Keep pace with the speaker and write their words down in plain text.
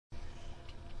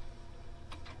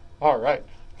All right.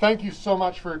 Thank you so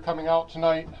much for coming out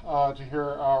tonight to hear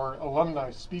our alumni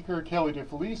speaker, Kaylee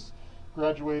Defelice.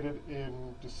 Graduated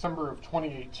in December of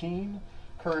 2018.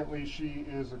 Currently, she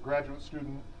is a graduate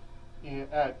student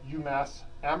at UMass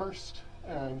Amherst,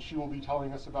 and she will be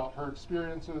telling us about her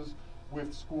experiences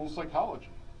with school psychology.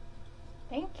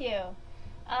 Thank you.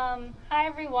 Hi,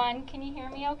 everyone. Can you hear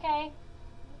me okay?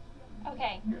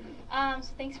 Okay. So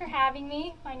thanks for having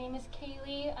me. My name is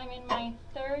Kaylee. I'm in my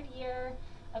third year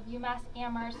of UMass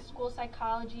Amherst School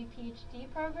Psychology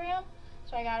PhD program.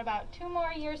 So I got about 2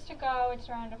 more years to go. It's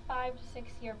around a 5 to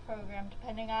 6 year program,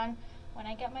 depending on when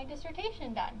I get my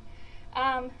dissertation done.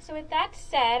 So with that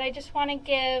said, I just want to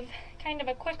give kind of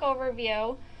a quick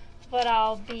overview of what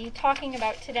I'll be talking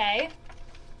about today.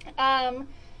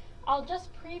 I'll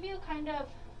just preview kind of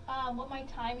what my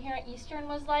time here at Eastern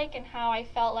was like and how I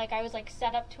felt like I was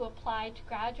set up to apply to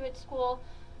graduate school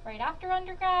right after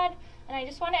undergrad. And I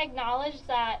just want to acknowledge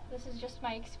that this is just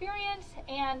my experience,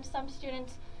 and some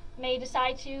students may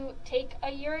decide to take a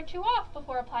year or 2 off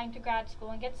before applying to grad school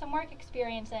and get some work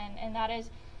experience in, and that is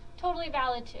totally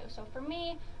valid too. So for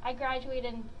me, I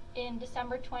graduated in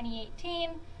December 2018,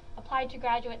 applied to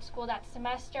graduate school that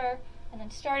semester, and then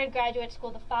started graduate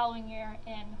school the following year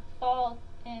in fall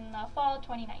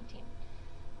 2019.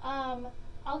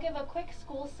 I'll give a quick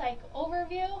school psych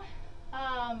overview,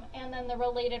 and then the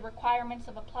related requirements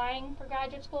of applying for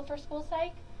graduate school for school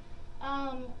psych.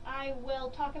 I will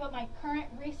talk about my current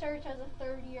research as a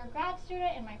third-year grad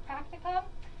student and my practicum,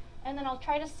 and then I'll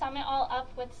try to sum it all up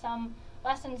with some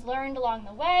lessons learned along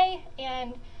the way.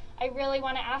 And I really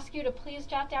want to ask you to please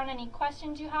jot down any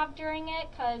questions you have during it,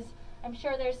 because I'm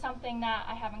sure there's something that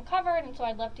I haven't covered, and so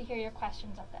I'd love to hear your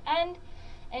questions at the end.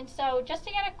 And so just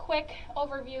to get a quick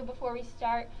overview before we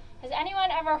start, has anyone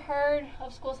ever heard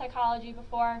of school psychology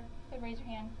before? You could raise your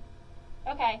hand.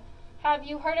 Okay. Have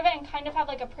you heard of it and kind of have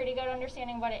a pretty good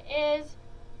understanding of what it is?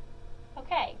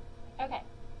 Okay.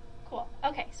 Cool.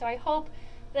 Okay, so I hope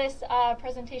this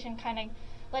presentation kind of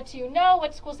lets you know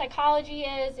what school psychology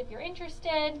is, if you're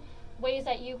interested, ways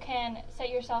that you can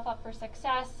set yourself up for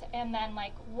success, and then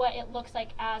what it looks like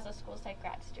as a school psych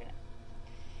grad student.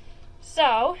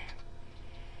 So,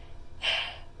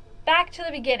 back to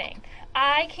the beginning.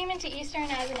 I came into Eastern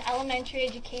as an elementary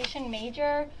education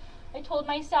major. I told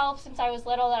myself since I was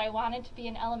little that I wanted to be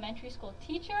an elementary school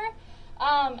teacher.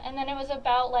 And then it was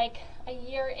about a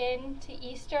year into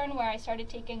Eastern where I started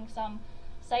taking some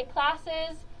psych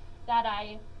classes that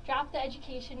I dropped the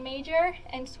education major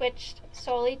and switched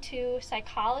solely to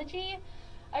psychology.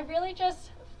 I really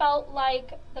just felt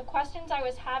like the questions I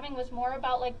was having was more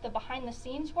about the behind the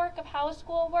scenes work of how a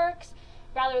school works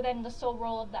rather than the sole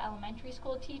role of the elementary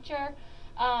school teacher.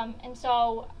 And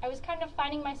so I was kind of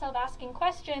finding myself asking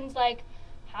questions like,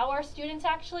 how are students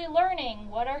actually learning?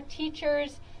 What are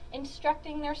teachers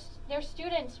instructing their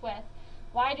students with?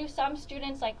 Why do some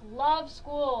students love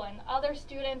school and other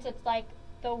students it's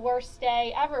the worst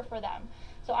day ever for them?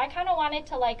 So I kind of wanted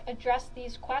to address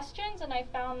these questions, and I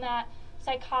found that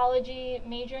psychology,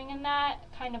 majoring in that,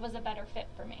 kind of was a better fit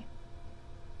for me.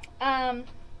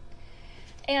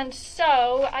 And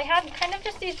so I had kind of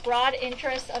just these broad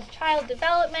interests of child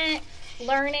development,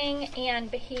 learning,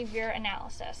 and behavior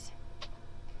analysis.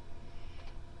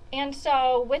 And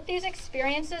so with these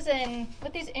experiences and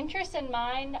with these interests in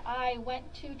mind, I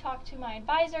went to talk to my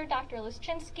advisor, Dr.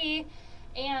 Lischinski,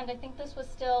 and I think this was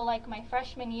still my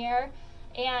freshman year,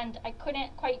 and I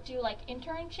couldn't quite do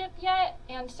internship yet,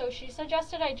 and so she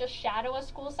suggested I just shadow a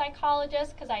school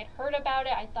psychologist because I had heard about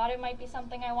it. I thought it might be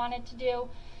something I wanted to do.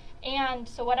 And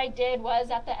so what I did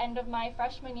was at the end of my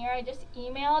freshman year, I just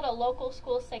emailed a local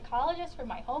school psychologist from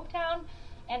my hometown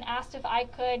and asked if I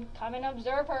could come and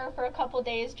observe her for a couple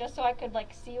days just so I could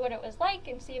see what it was like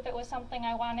and see if it was something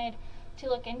I wanted to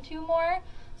look into more.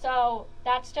 So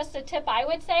that's just a tip I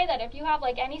would say, that if you have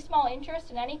any small interest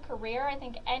in any career, I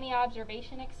think any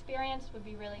observation experience would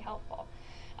be really helpful.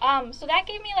 So that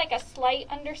gave me a slight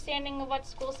understanding of what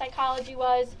school psychology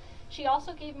was. She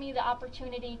also gave me the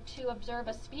opportunity to observe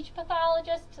a speech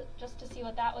pathologist just to see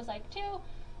what that was like too.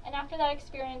 And after that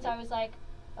experience, I was like,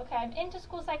 okay, I'm into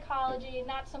school psychology,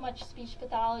 not so much speech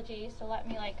pathology, so let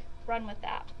me run with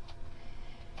that.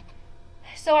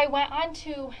 So I went on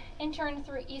to intern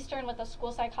through Eastern with a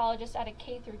school psychologist at a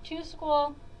K-2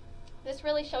 school. This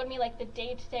really showed me the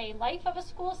day-to-day life of a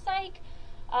school psych.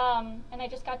 And I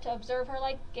just got to observe her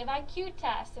give IQ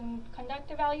tests and conduct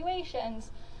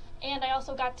evaluations. And I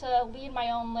also got to lead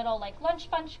my own little lunch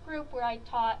bunch group where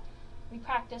we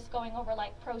practiced going over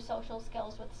pro-social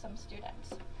skills with some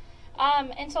students.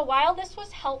 And so while this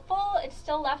was helpful, it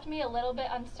still left me a little bit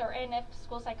uncertain if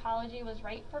school psychology was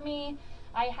right for me.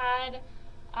 I had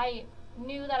I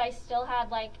knew that I still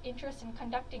had like interest in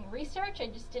conducting research. I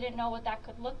just didn't know what that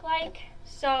could look like.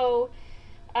 So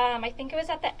I think it was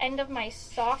at the end of my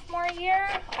sophomore year,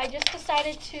 I just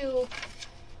decided to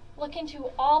look into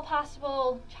all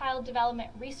possible child development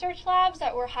research labs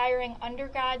that were hiring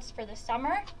undergrads for the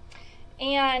summer.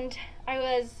 And I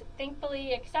was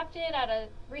thankfully accepted at a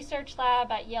research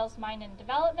lab at Yale's Mind and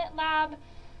Development Lab.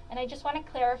 And I just want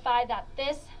to clarify that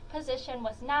this position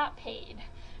was not paid.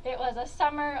 It was a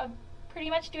summer of pretty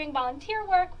much doing volunteer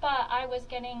work, but I was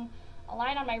getting a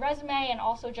line on my resume and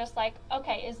also just like,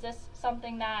 okay, is this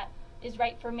something that is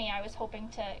right for me? I was hoping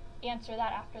to answer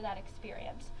that after that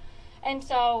experience. And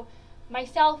so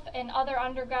myself and other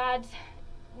undergrads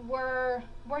were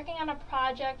working on a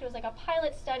project. It was like a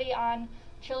pilot study on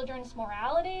children's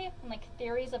morality and like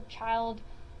theories of child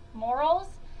morals.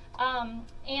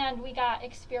 And we got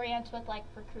experience with like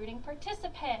recruiting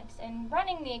participants and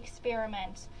running the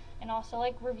experiments and also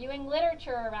like reviewing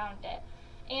literature around it.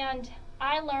 And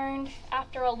I learned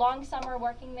after a long summer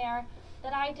working there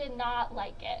that I did not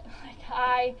like it. Like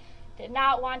I did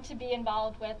not want to be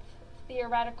involved with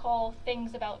theoretical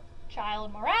things about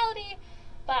child morality,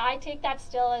 but I take that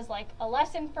still as like a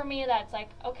lesson for me that's like,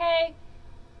 okay,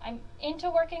 I'm into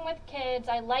working with kids,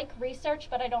 I like research,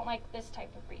 but I don't like this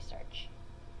type of research.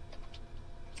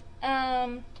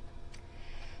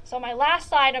 So my last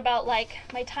slide about like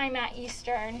my time at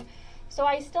Eastern. So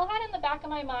I still had in the back of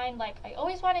my mind, like I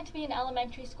always wanted to be an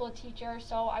elementary school teacher,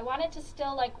 so I wanted to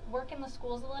still like work in the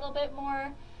schools a little bit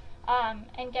more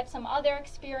and get some other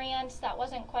experience that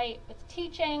wasn't quite with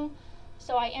teaching.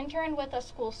 So I interned with a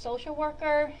school social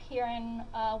worker here in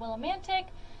Willimantic,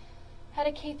 had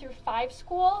a K-5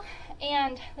 school,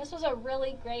 and this was a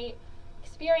really great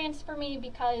experience for me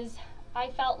because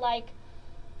I felt like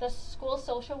the school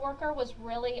social worker was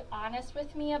really honest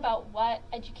with me about what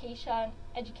education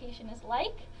is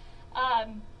like,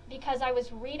 because I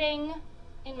was reading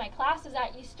in my classes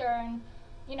at Eastern,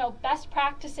 you know, best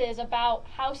practices about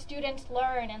how students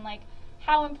learn and like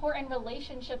how important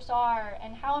relationships are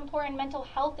and how important mental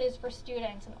health is for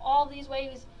students and all these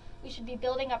ways we should be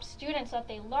building up students so that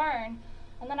they learn.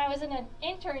 And then I was in an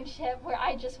internship where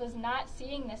I just was not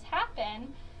seeing this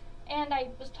happen. And I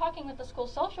was talking with the school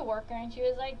social worker, and she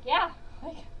was like, yeah,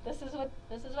 like this is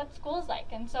what school's like.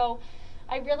 And so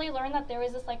I really learned that there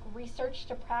was this like research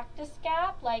to practice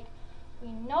gap. Like we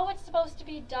know what's supposed to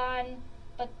be done,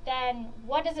 but then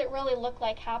what does it really look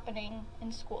like happening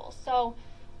in schools? So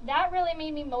that really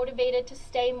made me motivated to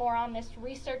stay more on this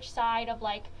research side of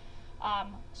like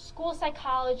school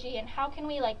psychology and how can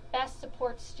we like best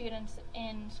support students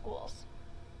in schools.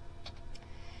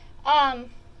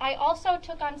 I also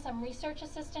took on some research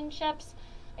assistantships.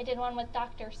 I did one with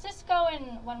Dr. Sisko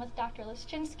and one with Dr.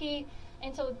 Lischinski.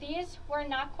 And so these were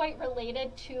not quite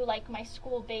related to like my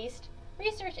school-based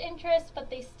research interests, but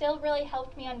they still really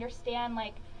helped me understand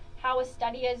like how a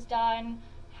study is done,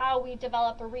 how we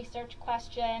develop a research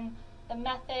question, the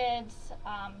methods,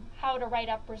 how to write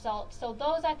up results. So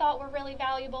those I thought were really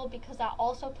valuable because that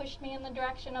also pushed me in the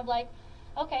direction of like,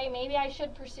 okay, maybe I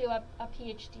should pursue a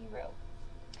PhD route.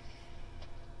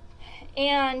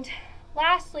 And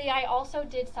lastly, I also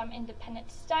did some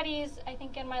independent studies. I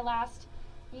think in my last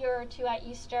year or two at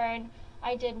Eastern,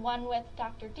 I did one with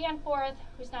Dr. Danforth,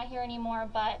 who's not here anymore,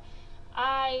 but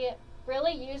I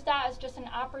really used that as just an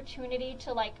opportunity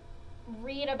to like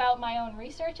read about my own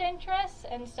research interests.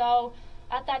 And so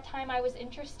at that time I was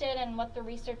interested in what the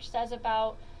research says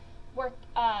about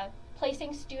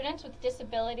placing students with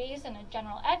disabilities in a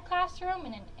general ed classroom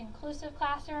and an inclusive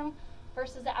classroom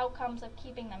versus the outcomes of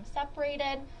keeping them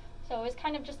separated. So it was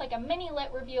kind of just like a mini lit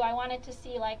review. I wanted to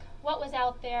see like what was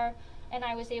out there, and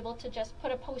I was able to just put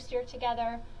a poster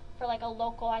together for like a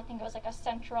local, I think it was like a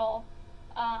central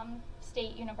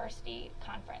state university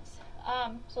conference.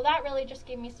 So that really just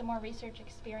gave me some more research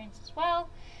experience as well.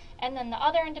 And then the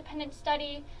other independent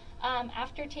study,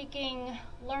 after taking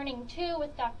Learning 2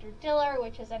 with Dr. Diller,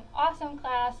 which is an awesome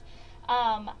class,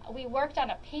 we worked on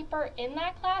a paper in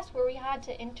that class where we had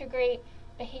to integrate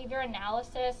behavior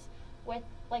analysis with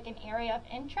like an area of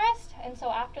interest. And so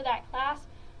after that class,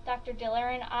 Dr. Diller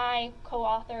and I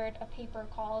co-authored a paper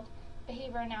called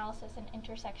Behavior Analysis and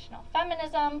Intersectional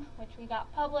Feminism, which we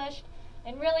got published,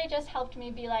 and really just helped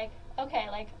me be like, okay,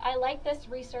 like I like this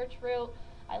research route,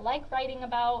 I like writing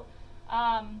about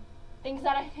things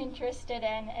that I'm interested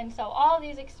in, and so all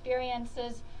these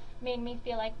experiences made me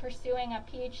feel like pursuing a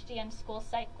PhD in school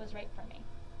psych was right for me.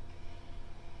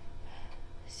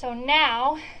 So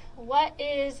now, what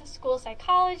is school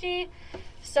psychology?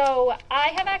 So I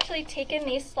have actually taken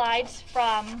these slides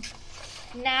from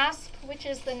NASP which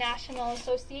is the National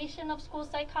Association of School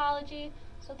Psychology.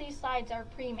 So these slides are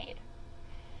pre-made.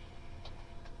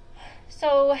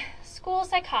 So school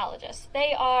psychologists,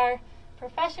 they are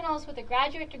professionals with a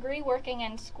graduate degree working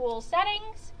in school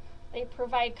settings. They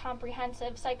provide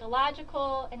comprehensive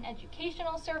psychological and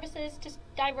educational services to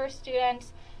diverse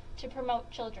students to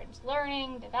promote children's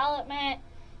learning, development,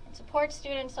 and support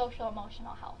students' social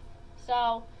emotional health.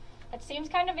 So that seems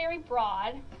kind of very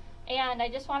broad, and I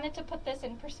just wanted to put this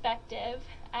in perspective,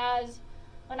 as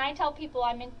when I tell people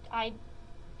I'm in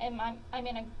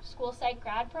a school psych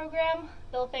grad program,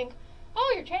 they'll think,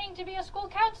 oh, you're training to be a school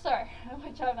counselor,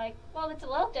 which I'm like, well, it's a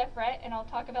little different, and I'll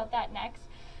talk about that next.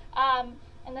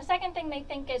 And the second thing they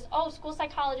think is, oh, school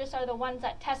psychologists are the ones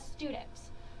that test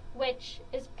students, which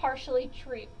is partially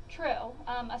true.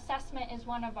 Assessment is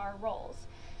one of our roles.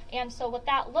 And so what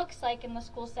that looks like in the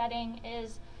school setting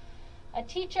is a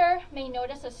teacher may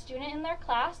notice a student in their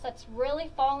class that's really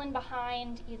fallen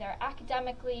behind either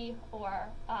academically or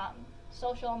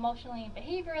social, emotionally, and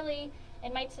behaviorally,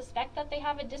 and might suspect that they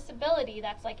have a disability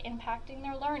that's like impacting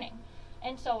their learning.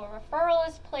 And so a referral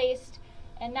is placed,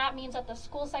 and that means that the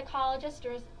school psychologist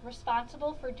is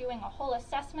responsible for doing a whole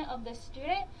assessment of the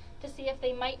student to see if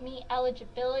they might meet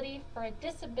eligibility for a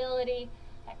disability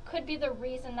that could be the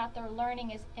reason that their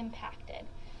learning is impacted.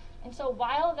 And so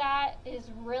while that is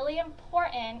really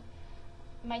important,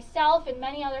 myself and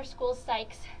many other school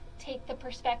psychs take the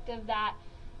perspective that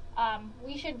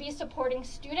we should be supporting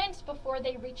students before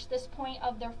they reach this point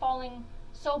of they're falling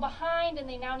so behind and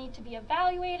they now need to be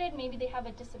evaluated. Maybe they have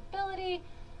a disability.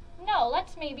 No,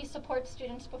 let's maybe support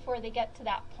students before they get to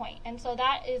that point. And so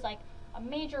that is like a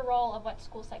major role of what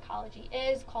school psychology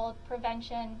is, called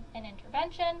prevention and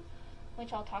intervention,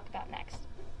 which I'll talk about next.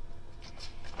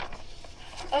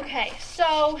 Okay,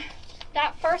 so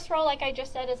that first role, like I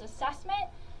just said, is assessment.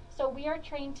 So we are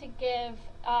trained to give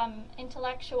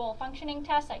intellectual functioning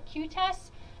tests, IQ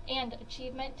tests, and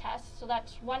achievement tests. So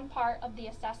that's one part of the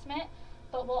assessment.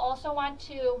 But we'll also want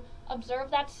to observe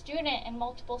that student in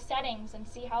multiple settings and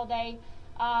see how they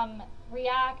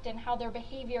react and how their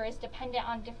behavior is dependent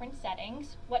on different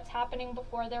settings, what's happening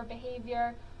before their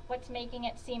behavior, what's making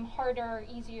it seem harder or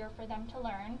easier for them to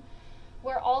learn.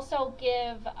 We'll also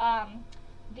give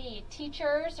the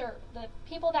teachers or the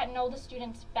people that know the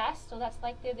students best, so that's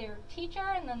likely their teacher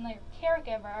and then their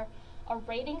caregiver, a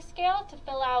rating scale to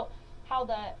fill out how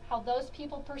those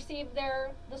people perceive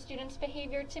the student's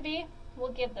behavior to be.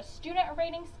 We'll give the student a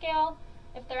rating scale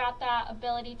if they're at that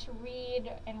ability to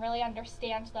read and really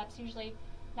understand, so that's usually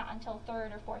not until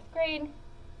 3rd or 4th grade.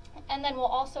 And then we'll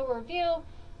also review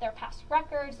their past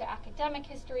records, their academic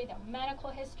history, their medical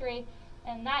history,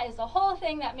 and that is the whole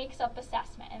thing that makes up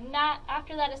assessment. And that,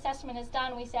 after that assessment is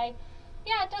done, we say,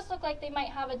 yeah, it does look like they might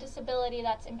have a disability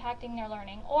that's impacting their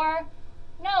learning. Or,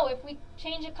 no, if we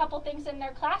change a couple things in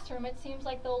their classroom, it seems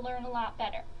like they'll learn a lot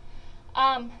better.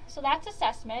 So that's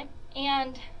assessment.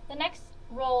 And the next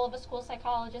role of a school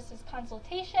psychologist is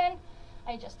consultation.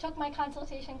 I just took my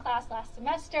consultation class last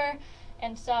semester,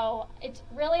 and so it's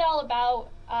really all about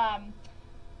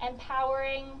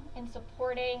empowering and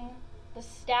supporting the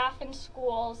staff in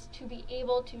schools to be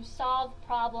able to solve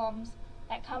problems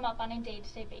that come up on a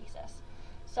day-to-day basis.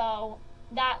 So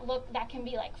that can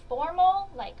be like formal,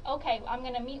 like, okay, I'm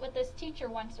going to meet with this teacher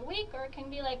once a week, or it can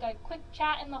be like a quick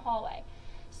chat in the hallway.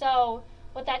 So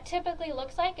what that typically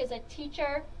looks like is a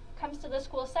teacher comes to the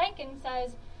school psych and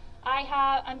says,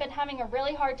 I've been having a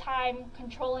really hard time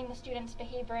controlling the students'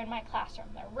 behavior in my classroom.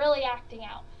 They're really acting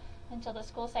out. And so the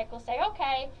school psych will say,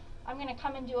 okay, I'm going to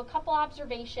come and do a couple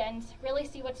observations, really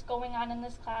see what's going on in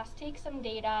this class, take some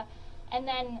data, and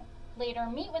then later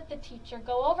meet with the teacher,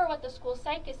 go over what the school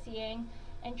psych is seeing,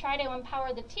 and try to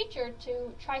empower the teacher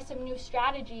to try some new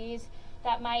strategies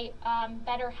that might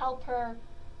better help her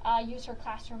use her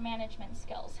classroom management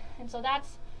skills. And so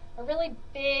that's a really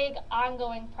big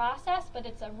ongoing process, but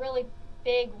it's a really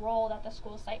big role that the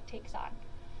school psych takes on.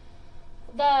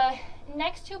 The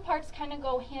next two parts kind of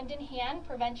go hand in hand,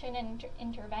 prevention and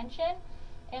intervention.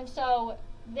 And so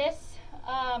this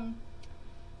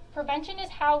prevention is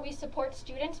how we support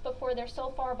students before they're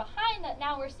so far behind that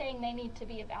now we're saying they need to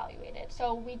be evaluated.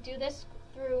 So we do this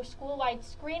through school-wide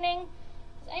screening.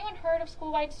 Has anyone heard of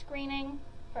school-wide screening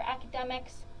for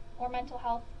academics or mental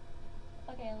health?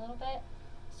 Okay, a little bit.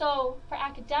 So for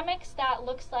academics, that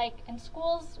looks like, and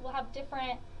schools will have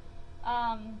different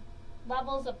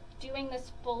levels of doing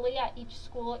this fully at each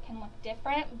school. It can look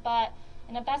different, but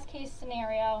in a best case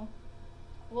scenario,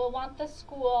 we'll want the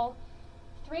school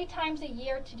 3 times a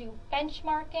year to do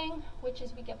benchmarking, which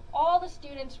is we give all the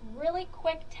students really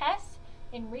quick tests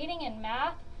in reading and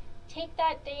math, take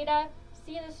that data,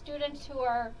 see the students who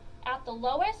are at the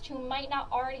lowest who might not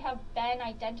already have been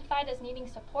identified as needing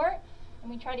support,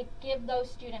 and we try to give those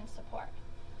students support.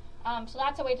 So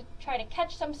that's a way to try to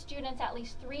catch some students at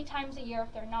least 3 times a year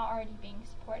if they're not already being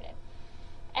supported.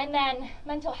 And then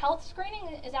mental health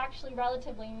screening is actually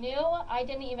relatively new. I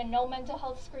didn't even know mental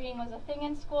health screening was a thing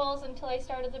in schools until I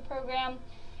started the program.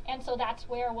 And so that's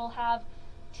where we'll have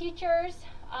teachers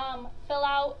fill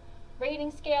out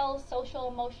rating scales, social,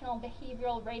 emotional,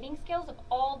 behavioral rating scales of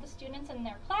all the students in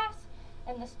their class,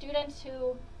 and the students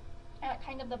who at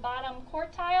kind of the bottom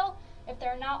quartile, if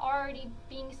they're not already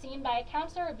being seen by a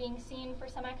counselor or being seen for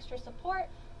some extra support,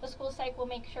 the school psych will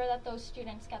make sure that those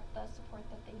students get the support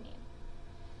that they need.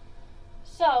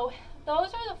 So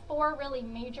those are the 4 really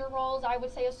major roles I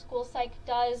would say a school psych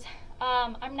does.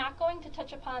 I'm not going to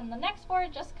touch upon the next 4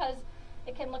 just because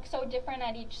it can look so different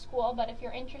at each school, but if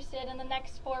you're interested in the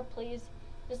next 4, please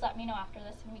just let me know after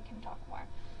this and we can talk more.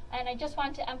 And I just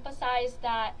want to emphasize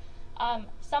that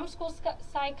some school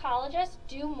psychologists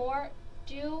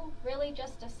do really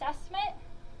just assessment.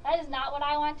 That is not what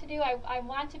I want to do. I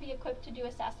want to be equipped to do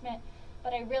assessment,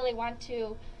 but I really want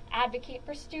to advocate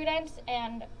for students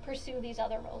and pursue these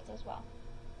other roles as well.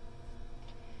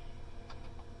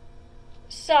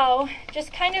 So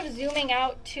just kind of zooming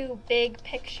out to big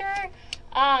picture,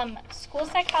 school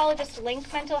psychologists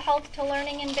link mental health to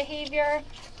learning and behavior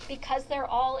because they're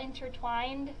all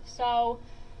intertwined. So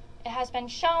it has been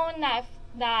shown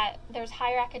that there's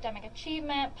higher academic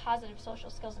achievement, positive social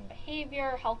skills and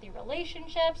behavior, healthy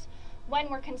relationships when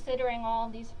we're considering all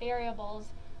of these variables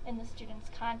in the student's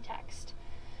context.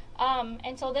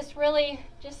 And so this really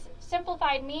just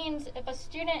simplified means if a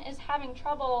student is having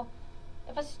trouble,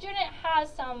 if a student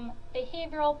has some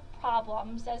behavioral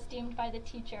problems as deemed by the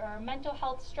teacher or mental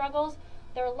health struggles,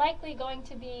 they're likely going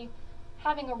to be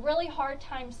having a really hard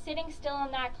time sitting still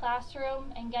in that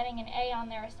classroom and getting an A on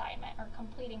their assignment or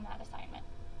completing that assignment.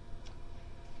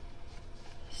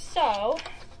 So,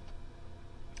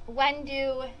 when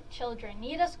do children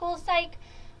need a school psych?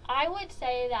 I would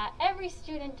say that every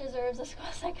student deserves a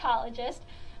school psychologist,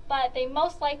 but they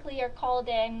most likely are called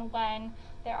in when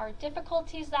there are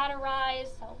difficulties that arise,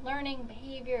 so learning,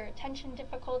 behavior, attention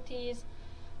difficulties,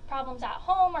 problems at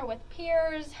home or with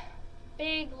peers,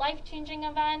 big life-changing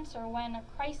events, or when a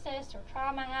crisis or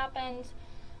trauma happens.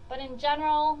 But in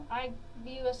general, I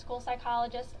view a school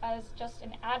psychologist as just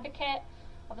an advocate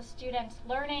of a student's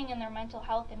learning and their mental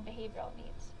health and behavioral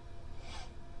needs.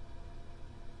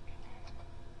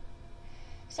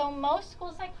 So most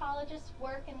school psychologists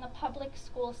work in the public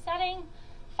school setting,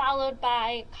 followed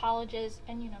by colleges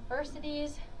and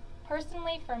universities.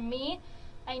 Personally, for me,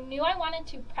 I knew I wanted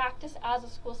to practice as a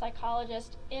school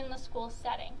psychologist in the school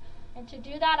setting. And to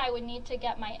do that, I would need to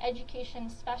get my education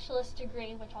specialist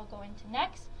degree, which I'll go into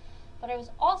next. But I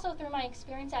was also, through my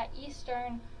experience at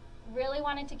Eastern, really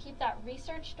wanted to keep that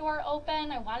research door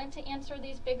open. I wanted to answer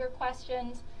these bigger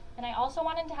questions. And I also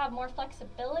wanted to have more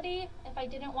flexibility. If I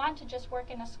didn't want to just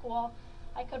work in a school,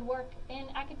 I could work in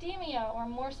academia or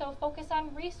more so focus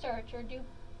on research or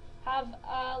have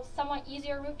a somewhat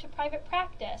easier route to private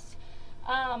practice.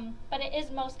 But it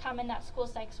is most common that school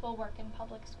psychs will work in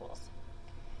public schools.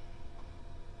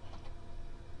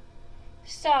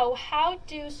 So how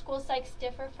do school psychs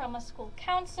differ from a school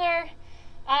counselor?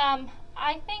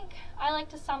 I think I like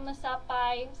to sum this up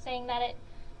by saying that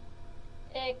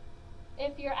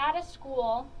if you're at a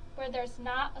school where there's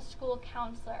not a school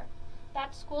counselor,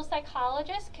 that school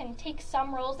psychologist can take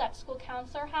some roles that school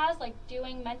counselor has, like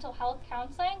doing mental health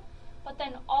counseling, but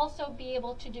then also be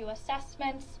able to do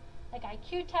assessments like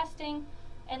IQ testing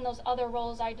and those other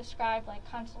roles I described like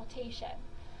consultation.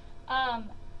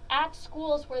 At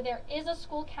schools where there is a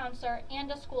school counselor and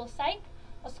a school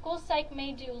psych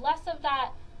may do less of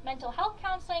that mental health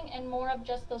counseling and more of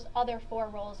just those other 4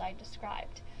 roles I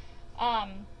described.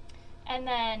 And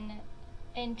then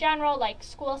in general, like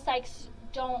school psychs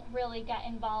don't really get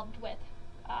involved with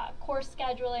course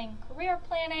scheduling, career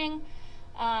planning,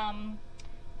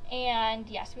 and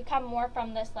yes, we come more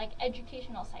from this like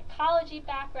educational psychology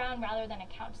background rather than a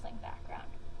counseling background.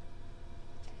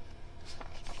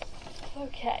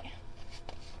 Okay,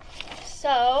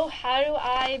 so how do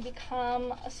I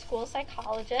become a school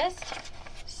psychologist?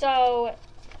 So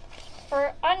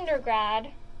for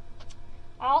undergrad,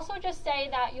 I'll also just say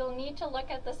that you'll need to look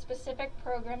at the specific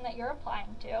program that you're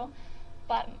applying to,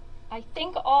 but I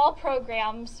think all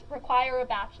programs require a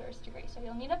bachelor's degree. So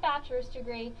you'll need a bachelor's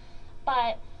degree,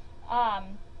 but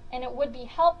and it would be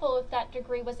helpful if that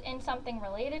degree was in something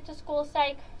related to school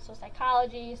psych, so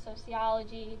psychology,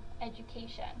 sociology,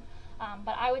 education.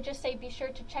 But I would just say be sure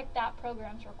to check that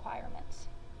program's requirements.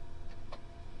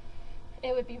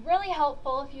 it would be really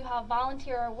helpful if you have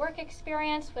volunteer or work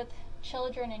experience with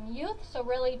children and youth. So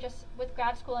really just with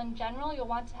grad school in general, you'll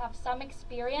want to have some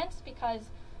experience because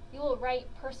you will write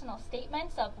personal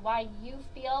statements of why you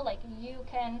feel like you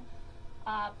can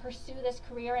pursue this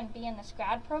career and be in this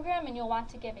grad program, and you'll want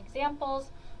to give examples.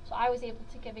 So I was able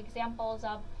to give examples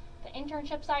of the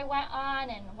internships I went on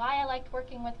and why I liked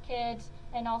working with kids,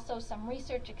 and also some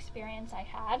research experience I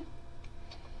had.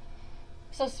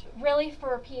 So really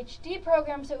for PhD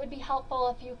programs, it would be helpful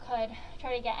if you could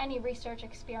try to get any research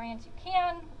experience you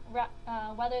can,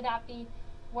 whether that be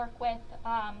work with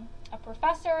a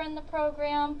professor in the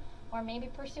program, or maybe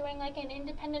pursuing like an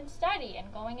independent study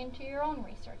and going into your own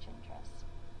research interests.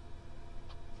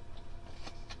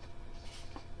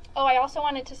 Oh, I also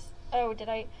wanted to,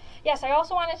 Yes, I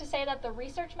also wanted to say that the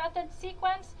research method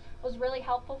sequence was really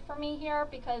helpful for me here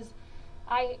because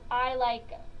I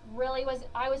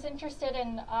was interested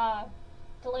in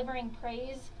delivering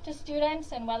praise to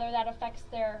students and whether that affects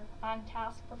their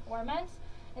on-task performance.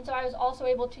 And so I was also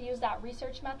able to use that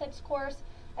research methods course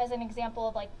as an example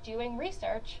of like doing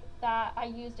research that I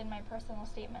used in my personal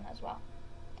statement as well.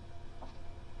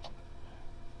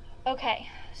 Okay,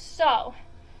 so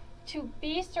to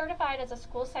be certified as a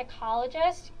school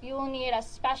psychologist, you will need a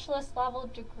specialist level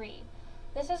degree.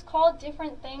 This is called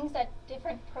different things at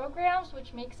different programs,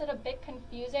 which makes it a bit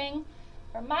confusing.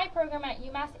 For my program at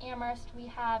UMass Amherst, we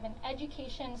have an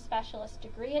education specialist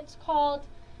degree, it's called,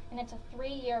 and it's a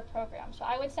 3-year program. So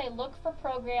I would say look for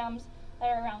programs that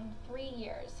are around 3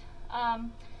 years.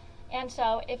 And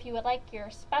so if you would like your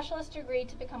specialist degree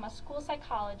to become a school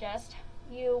psychologist,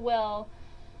 you will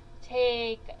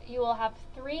have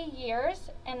 3 years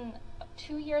and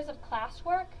 2 years of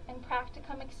classwork and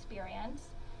practicum experience.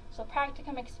 So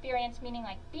practicum experience meaning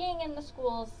like being in the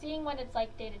schools, seeing what it's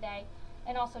like day to day,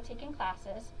 and also taking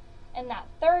classes. And that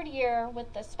 3rd year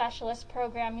with the specialist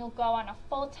program, you'll go on a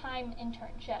full-time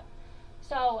internship.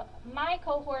 So my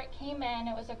cohort came in,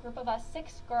 it was a group of us,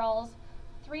 6 girls.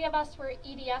 3 of us were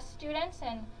EDS students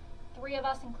and 3 of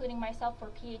us, including myself, were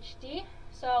PhD.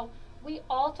 So we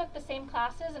all took the same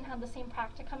classes and had the same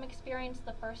practicum experience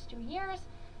the first 2 years,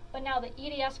 but now the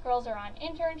EDS girls are on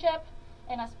internship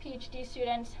and us PhD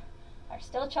students are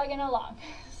still chugging along.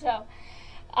 So,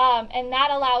 and that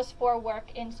allows for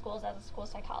work in schools as a school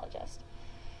psychologist.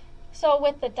 So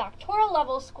with the doctoral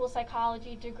level school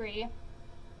psychology degree,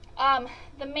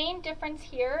 the main difference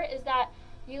here is that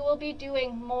you will be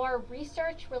doing more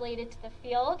research related to the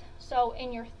field. So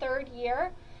in your 3rd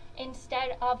year,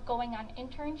 instead of going on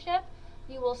internship,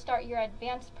 you will start your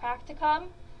advanced practicum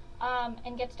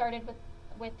and get started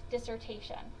with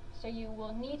dissertation. So you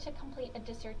will need to complete a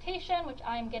dissertation, which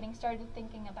I'm getting started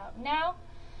thinking about now.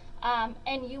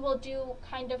 And you will do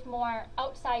kind of more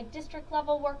outside district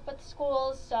level work with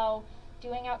schools, so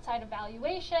doing outside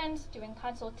evaluations, doing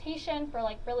consultation for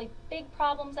like really big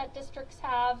problems that districts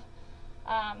have.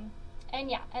 And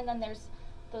then there's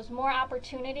those more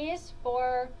opportunities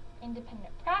for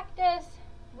independent practice,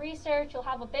 research. You'll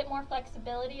have a bit more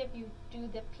flexibility if you do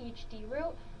the PhD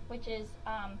route, which is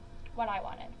what I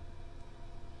wanted.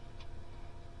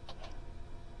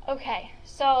 Okay,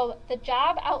 so the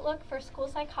job outlook for school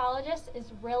psychologists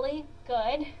is really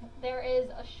good. There is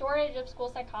a shortage of school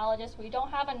psychologists. We don't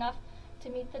have enough to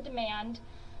meet the demand.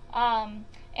 And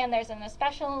there's an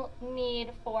especial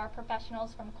need for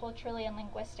professionals from culturally and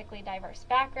linguistically diverse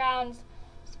backgrounds.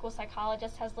 School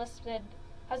psychologist has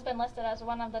been listed as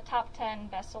one of the top 10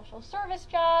 best social service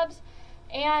jobs.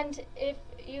 And if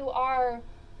you are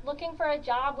looking for a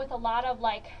job with a lot of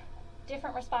like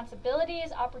different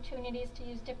responsibilities, opportunities to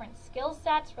use different skill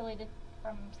sets related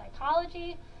from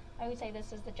psychology, I would say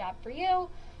this is the job for you.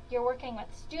 You're working with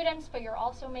students, but you're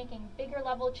also making bigger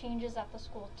level changes at the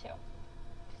school too.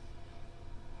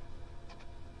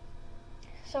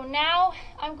 So now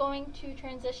I'm going to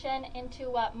transition into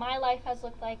what my life has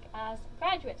looked like as a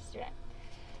graduate student.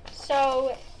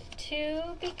 So to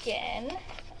begin,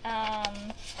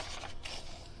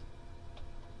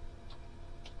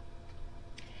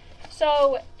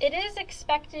 so it is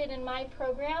expected in my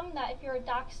program that if you're a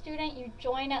doc student, you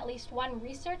join at least one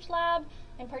research lab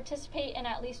and participate in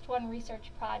at least one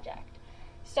research project.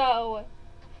 So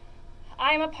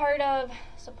I'm a part of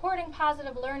supporting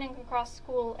positive learning across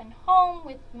school and home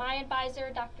with my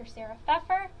advisor, Dr. Sarah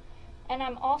Pfeffer, and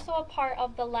I'm also a part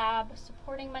of the lab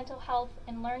supporting mental health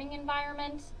and learning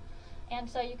environments. And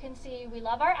so you can see we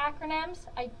love our acronyms.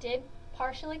 I did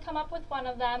partially come up with one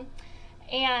of them.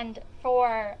 And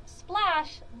for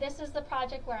SPLASH, this is the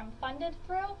project where I'm funded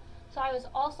through. So I was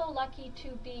also lucky to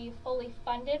be fully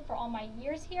funded for all my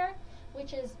years here,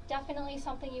 which is definitely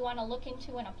something you want to look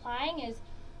into when applying, is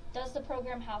Does the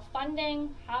program have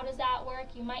funding? How does that work?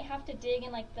 You might have to dig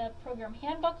in like the program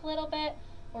handbook a little bit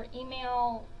or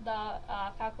email the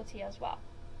faculty as well.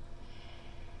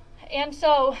 And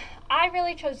so I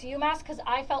really chose UMass because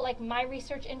I felt like my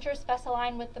research interests best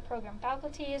aligned with the program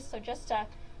faculties. So just to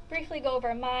briefly go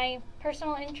over my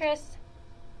personal interests,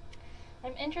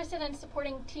 I'm interested in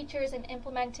supporting teachers in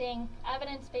implementing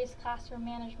evidence-based classroom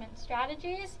management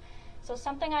strategies. So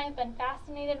something I have been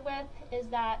fascinated with is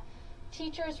that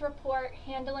teachers report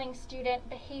handling student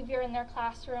behavior in their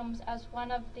classrooms as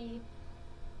one of the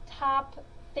top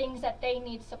things that they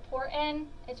need support in.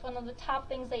 It's one of the top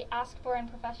things they ask for in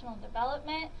professional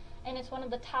development, and it's one of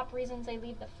the top reasons they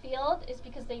leave the field is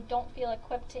because they don't feel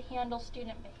equipped to handle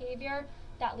student behavior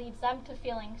that leads them to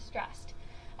feeling stressed.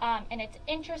 And it's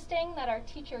interesting that our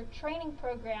teacher training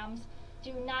programs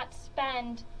do not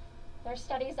spend, there are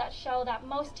studies that show that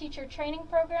most teacher training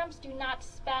programs do not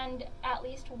spend at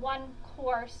least one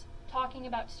course talking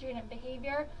about student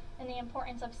behavior and the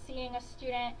importance of seeing a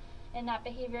student in that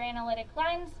behavior analytic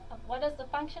lens of what is the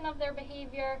function of their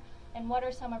behavior and what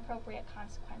are some appropriate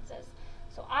consequences.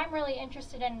 So I'm really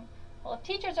interested in, well, if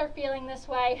teachers are feeling this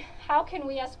way, how can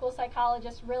we as school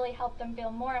psychologists really help them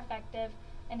feel more effective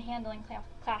in handling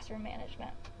classroom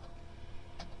management?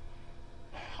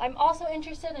 I'm also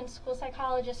interested in school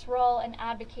psychologists' role in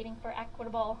advocating for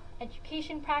equitable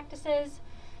education practices.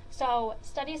 So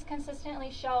studies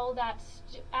consistently show that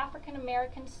African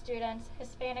American students,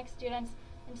 Hispanic students,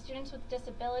 and students with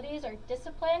disabilities are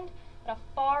disciplined at a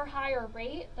far higher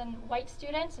rate than white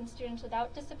students and students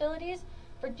without disabilities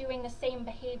for doing the same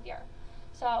behavior.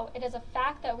 So it is a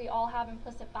fact that we all have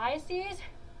implicit biases.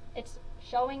 It's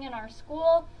showing in our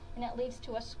school, and it leads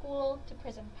to a school to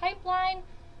prison pipeline.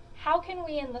 How can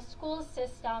we in the school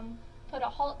system put a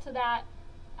halt to that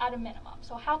at a minimum?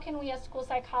 So how can we as school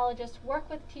psychologists work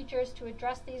with teachers to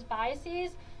address these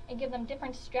biases and give them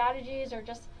different strategies or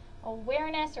just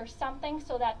awareness or something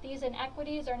so that these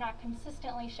inequities are not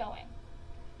consistently showing?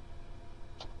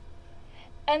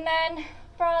 And then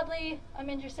broadly, I'm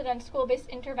interested in school-based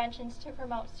interventions to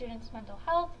promote students' mental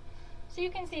health. So you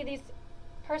can see these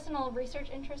personal research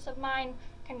interests of mine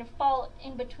kind of fall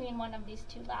in between one of these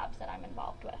two labs that I'm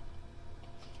involved with.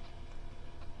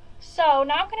 So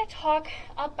now I'm going to talk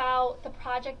about the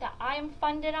project that I am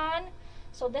funded on.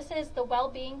 So this is the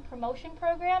Wellbeing Promotion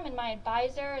Program, and my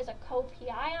advisor is a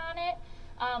co-PI on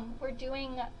it. We're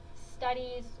doing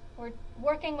studies, we're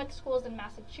working with schools in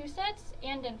Massachusetts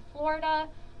and in Florida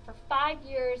for 5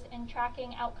 years and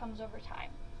tracking outcomes over time.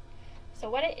 So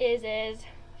what it is a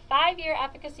 5-year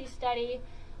efficacy study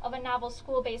of a novel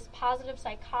school-based positive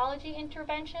psychology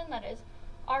intervention that is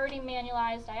already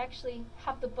manualized. I actually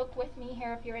have the book with me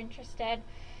here if you're interested.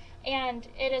 And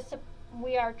it is,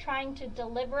 we are trying to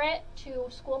deliver it to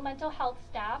school mental health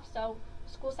staff, so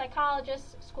school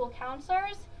psychologists, school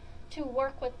counselors, to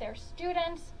work with their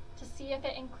students to see if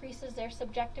it increases their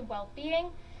subjective well-being,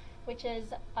 which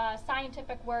is a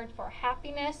scientific word for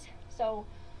happiness. So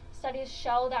studies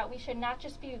show that we should not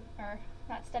just be, or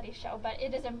not studies show, but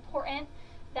it is important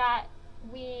that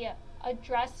we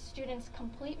address students'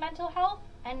 complete mental health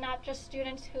and not just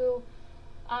students who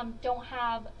don't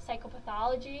have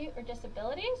psychopathology or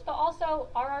disabilities, but also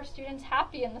are our students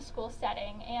happy in the school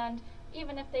setting, and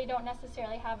even if they don't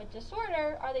necessarily have a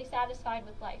disorder, are they satisfied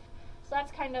with life? So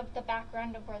that's kind of the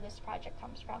background of where this project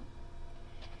comes from.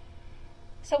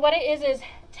 So what it is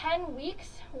 10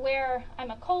 weeks where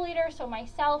I'm a co-leader, so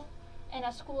myself and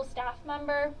a school staff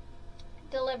member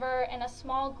deliver in a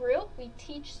small group. We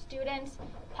teach students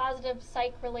positive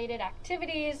psych-related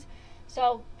activities.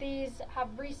 So these have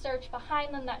research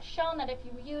behind them that's shown that if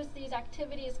you use these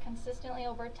activities consistently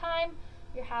over time,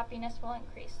 your happiness will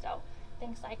increase. So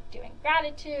things like doing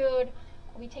gratitude.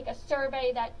 We take a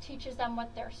survey that teaches them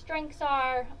what their strengths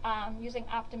are, using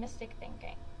optimistic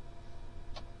thinking.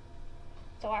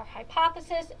 So our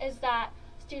hypothesis is that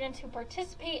students who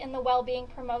participate in the Wellbeing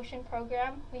Promotion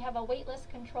Program, we have a waitlist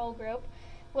control group,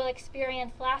 will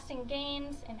experience lasting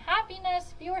gains in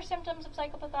happiness, fewer symptoms of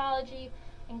psychopathology,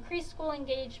 increased school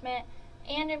engagement,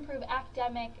 and improve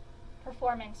academic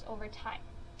performance over time.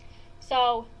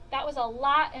 So that was a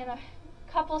lot in a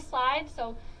couple slides,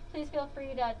 so please feel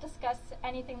free to discuss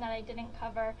anything that I didn't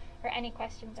cover or any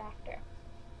questions after.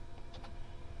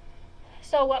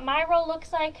 So what my role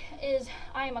looks like is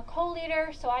I am a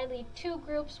co-leader, so I lead 2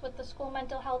 groups with the school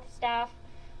mental health staff.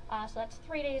 So that's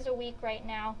 3 days a week right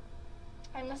now.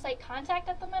 I'm the site contact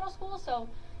at the middle school, so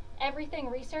everything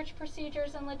research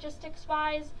procedures and logistics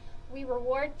wise. We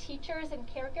reward teachers and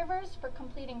caregivers for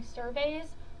completing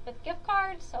surveys with gift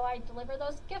cards, so I deliver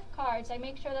those gift cards. I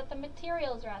make sure that the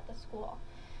materials are at the school.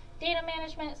 data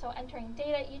management, so entering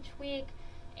data each week,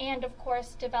 and of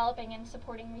course developing and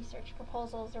supporting research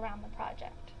proposals around the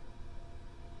project.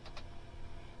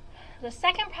 The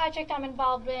second project I'm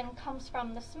involved in comes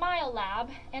from the SMILE Lab,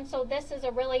 and so this is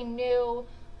a really new,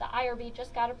 the IRB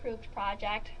just got approved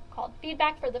project called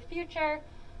Feedback for the Future,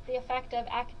 the Effect of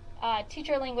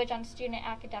Teacher Language on Student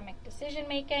Academic Decision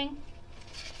Making.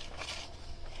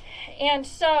 And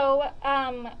so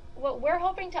what we're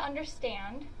hoping to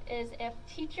understand is if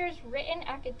teachers' written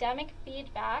academic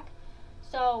feedback,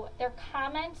 so their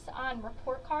comments on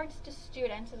report cards to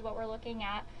students is what we're looking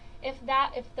at,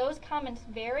 if those comments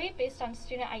vary based on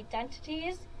student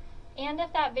identities, and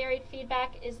if that varied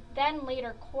feedback is then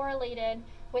later correlated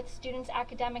with students'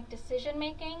 academic decision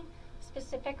making,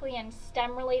 specifically in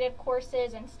STEM-related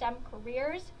courses and STEM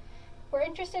careers. We're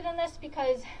interested in this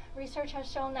because research has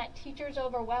shown that teachers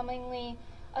overwhelmingly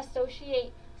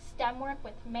associate STEM work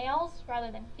with males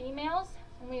rather than females.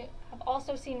 And we have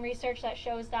also seen research that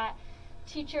shows that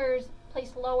teachers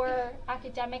place lower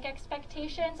academic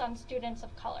expectations on students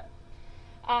of color.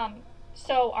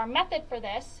 So our method for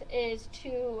this is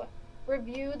to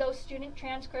review those student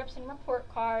transcripts and report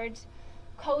cards,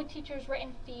 code teachers'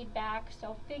 written feedback,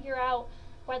 so figure out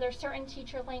whether certain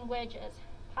teacher language is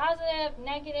positive,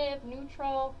 negative,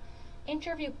 neutral,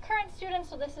 interview current students,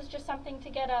 so this is just something to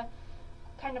get a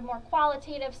kind of more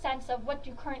qualitative sense of what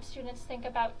do current students think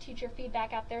about teacher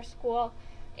feedback at their school,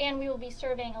 and we will be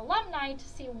surveying alumni to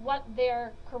see what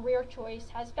their career choice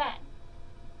has been.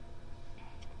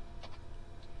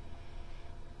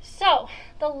 So,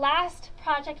 the last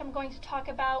project I'm going to talk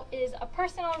about is a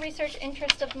personal research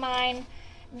interest of mine.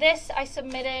 This I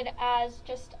submitted as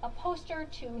just a poster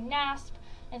to NASP,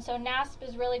 and so NASP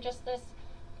is really just this,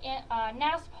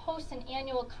 NASP hosts an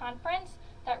annual conference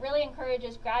that really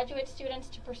encourages graduate students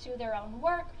to pursue their own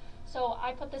work. So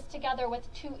I put this together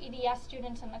with 2 EDS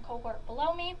students in the cohort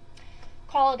below me,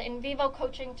 called In Vivo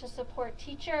Coaching to Support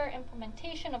Teacher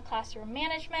Implementation of Classroom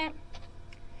Management.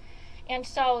 And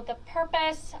so the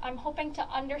purpose, I'm hoping to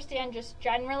understand just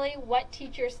generally what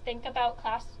teachers think about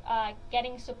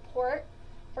getting support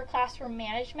for classroom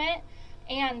management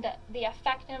and the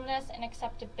effectiveness and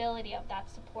acceptability of that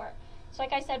support. So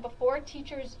like I said before,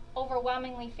 teachers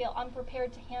overwhelmingly feel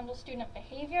unprepared to handle student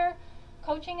behavior.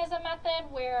 Coaching is a method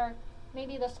where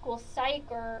maybe the school psych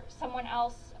or someone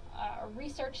else, a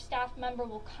research staff member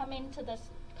will come into the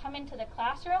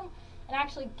classroom and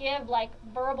actually give like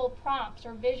verbal prompts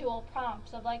or visual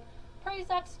prompts of like, praise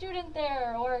that student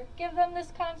there, or give them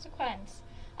this consequence.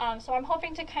 So I'm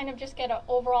hoping to kind of just get an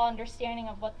overall understanding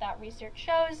of what that research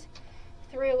shows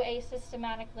through a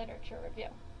systematic literature review.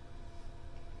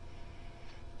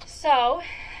 So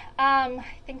I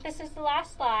think this is the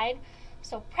last slide.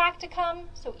 So practicum,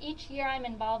 so each year I'm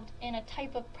involved in a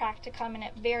type of practicum and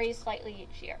it varies slightly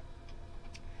each year.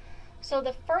 So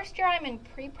the first year I'm in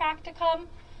pre-practicum,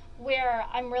 where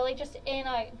I'm really just in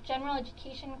a general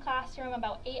education classroom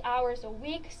about 8 hours a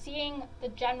week, seeing the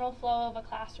general flow of a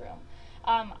classroom.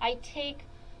 I take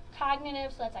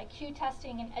cognitive, so that's IQ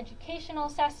testing and educational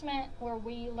assessment, where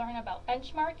we learn about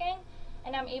benchmarking,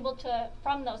 and I'm able to,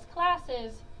 from those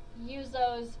classes, use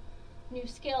those new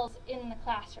skills in the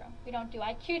classroom. We don't do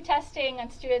IQ testing on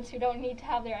students who don't need to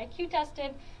have their IQ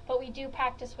tested, but we do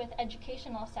practice with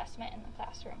educational assessment in the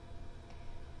classroom.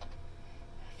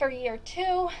 For year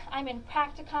 2, I'm in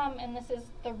practicum, and this is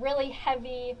the really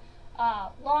heavy,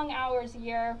 long hours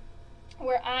year,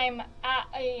 where I'm at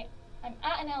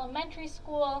an elementary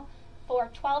school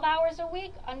for 12 hours a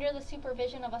week under the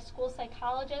supervision of a school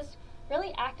psychologist,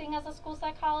 really acting as a school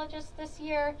psychologist this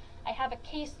year. I have a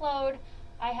caseload,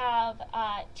 I have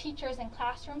teachers and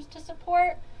classrooms to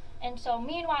support, and so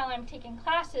meanwhile I'm taking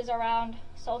classes around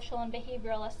social and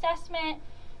behavioral assessment,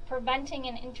 preventing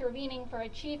and intervening for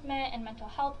achievement and mental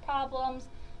health problems,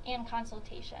 and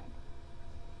consultation.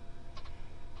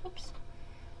 Oops.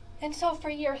 And so for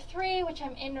year 3, which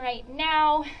I'm in right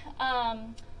now,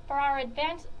 for our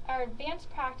advanced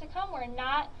practicum, we're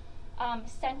not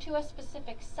sent to a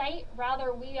specific site.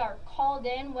 Rather, we are called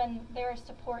in when there is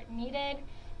support needed.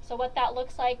 So what that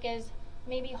looks like is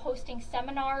maybe hosting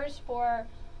seminars for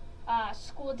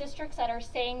school districts that are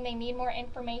saying they need more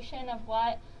information of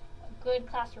what good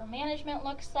classroom management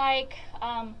looks like,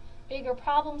 bigger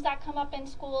problems that come up in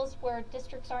schools where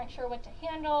districts aren't sure what to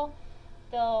handle,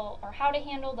 or how to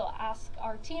handle, they'll ask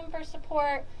our team for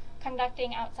support,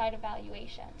 conducting outside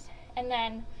evaluations. And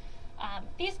then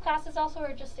these classes also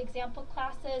are just example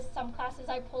classes. Some classes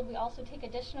I pulled, we also take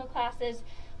additional classes,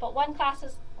 but one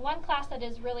class that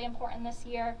is really important this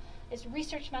year is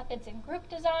research methods and group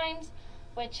designs,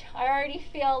 which I already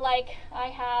feel like I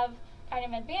have kind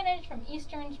of advantage from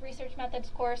Eastern's research methods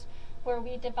course, where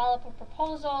we develop a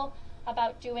proposal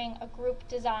about doing a group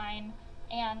design,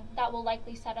 and that will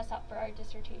likely set us up for our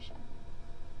dissertation.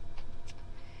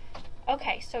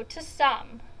 Okay, so to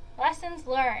sum, lessons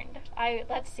learned.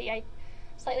 Let's see, I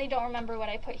slightly don't remember what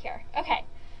I put here. Okay,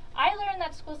 I learned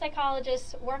that school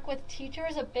psychologists work with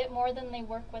teachers a bit more than they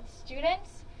work with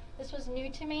students. This was new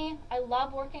to me. I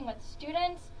love working with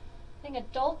students. I think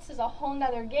adults is a whole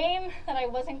nother game that I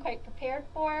wasn't quite prepared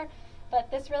for,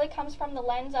 but this really comes from the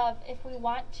lens of, if we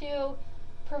want to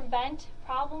prevent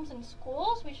problems in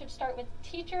schools, we should start with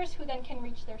teachers who then can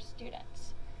reach their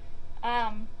students.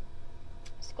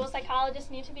 School psychologists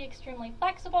need to be extremely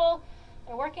flexible.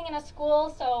 They're working in a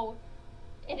school, so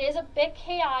it is a bit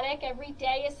chaotic. Every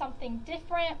day is something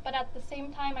different, but at the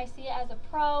same time I see it as a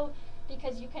pro,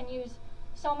 because you can use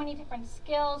so many different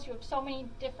skills, you have so many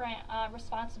different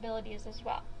responsibilities as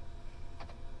well.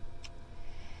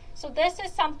 So this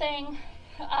is something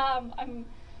I'm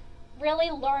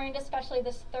really learned, especially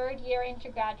this third year into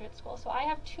graduate school. So I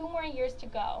have 2 more years to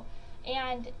go,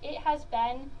 and it has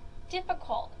been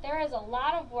difficult. There is a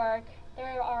lot of work,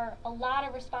 there are a lot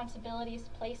of responsibilities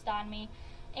placed on me,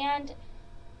 and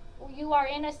you are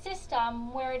in a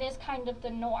system where it is kind of the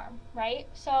norm, right?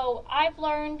 So I've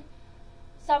learned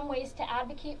some ways to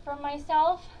advocate for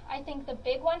myself. I think the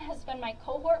big one has been my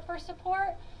cohort for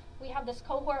support. We have this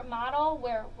cohort model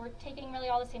where we're taking really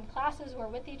all the same classes, we're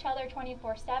with each other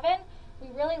 24/7. We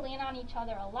really lean on each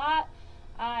other a lot.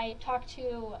 I talk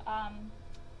to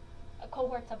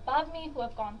cohorts above me who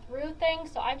have gone through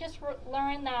things, so I've just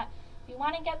learned that if you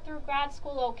want to get through grad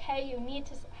school okay, you need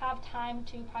to have time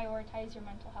to prioritize your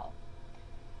mental health.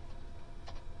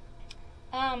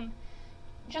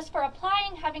 Just for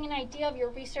applying, having an idea of your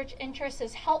research interests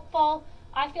is helpful.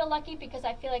 I feel lucky because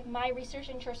I feel like my research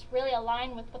interests really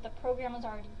align with what the program is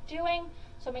already doing,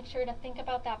 so make sure to think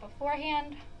about that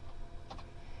beforehand.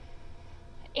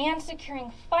 And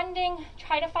securing funding,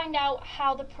 try to find out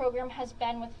how the program has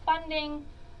been with funding.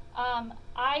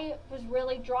 I was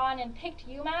really drawn and picked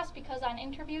UMass because on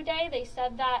interview day they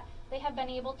said that they have been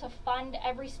able to fund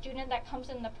every student that comes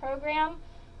in the program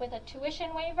with a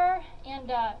tuition waiver and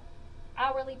a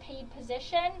hourly paid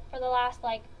position for the last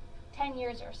 10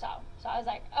 years or so. So I was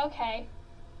like, okay,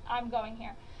 I'm going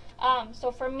here.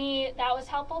 So for me, that was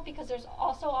helpful because there's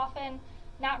also often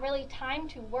not really time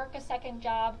to work a second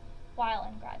job while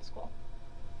in grad school.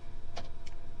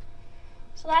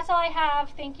 So that's all I have.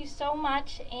 Thank you so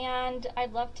much, and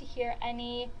I'd love to hear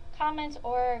any comments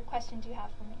or questions you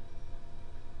have for me.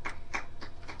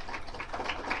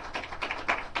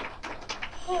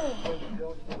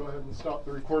 Go ahead and stop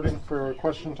the recording for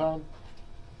question time.